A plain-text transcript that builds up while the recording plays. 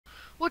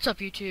What's up,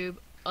 YouTube?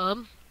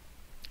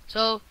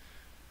 So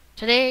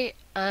today,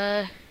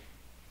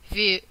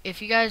 if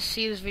you guys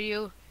see this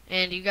video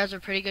and you guys are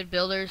pretty good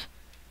builders,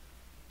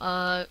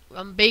 I'm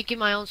making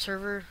my own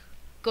server.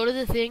 Go to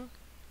the thing.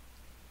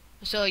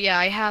 So yeah,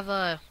 I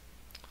have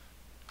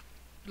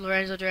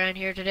Lorenzo Duran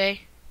here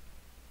today.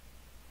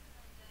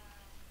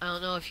 I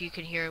don't know if you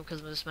can hear him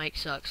because this mic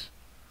sucks.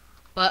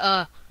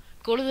 But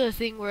go to the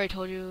thing where I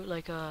told you,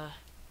 like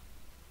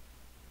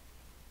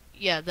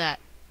yeah,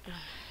 that.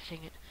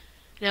 Dang it.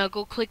 Now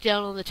go click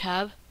down on the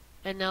tab,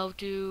 and now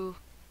do.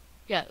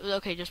 Yeah,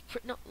 okay, just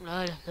no.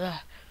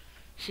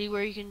 See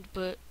where you can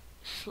put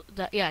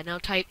that. Yeah, now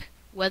type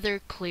weather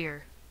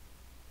clear.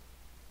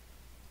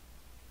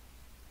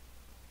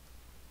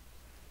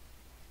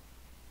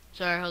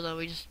 Sorry, hold on.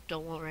 We just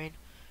don't want rain.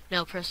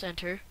 Now press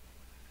enter.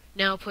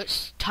 Now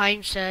put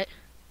time set.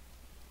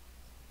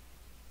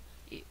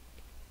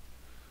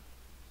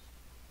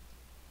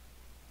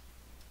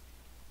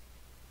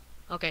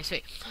 Okay,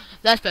 sweet.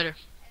 That's better.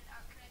 And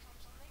can I tell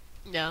him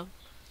something? No.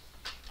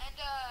 And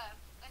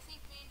I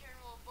think me and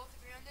Darren will both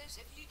agree on this.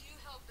 If you do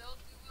help build,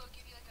 we will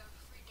give you like a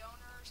free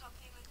donor or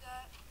something like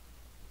that.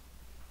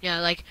 Yeah,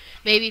 like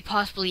maybe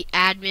possibly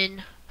admin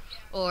Yeah.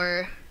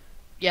 or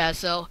yeah.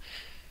 So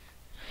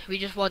we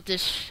just want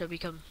this to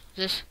become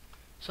this.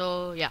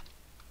 So yeah.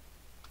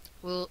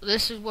 Well,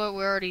 this is what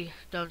we're already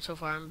done so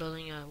far. I'm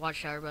building a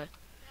watchtower, but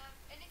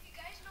And if you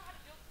guys know how to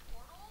build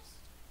portals,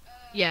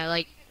 yeah,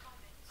 like leave the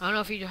comments. I don't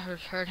know if you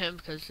heard him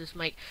because this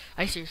mic.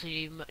 I seriously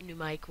need a new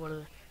mic. One of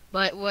the.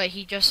 But what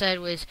he just said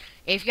was,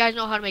 if you guys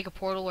know how to make a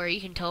portal where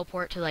you can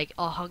teleport to like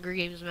a Hunger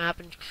Games map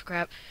and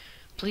crap,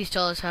 please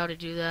tell us how to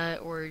do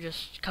that, or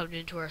just come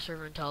into our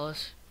server and tell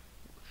us.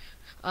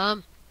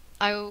 I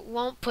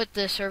won't put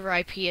the server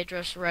IP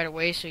address right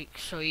away,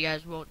 so you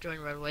guys won't join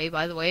right away.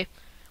 By the way,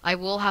 I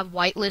will have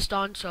whitelist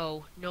on,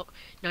 so none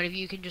of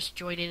you can just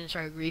join in and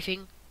start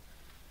griefing,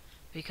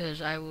 because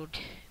I would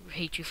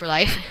hate you for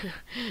life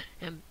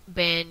and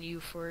ban you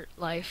for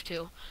life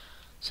too.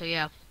 So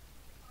yeah,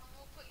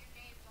 We'll put your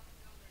names on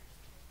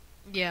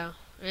the builders. yeah,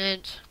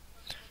 and Let's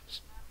build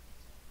this map.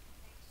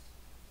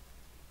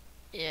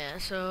 yeah,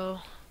 so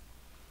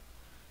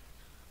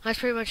that's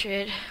pretty much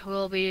it.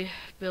 We'll be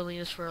building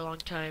this for a long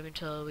time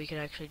until we can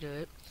actually do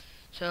it.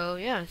 So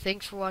yeah,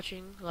 thanks for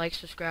watching. Like,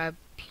 subscribe.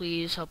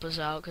 Please help us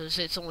out because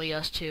it's only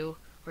us two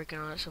working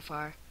on it so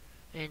far.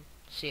 And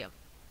see ya.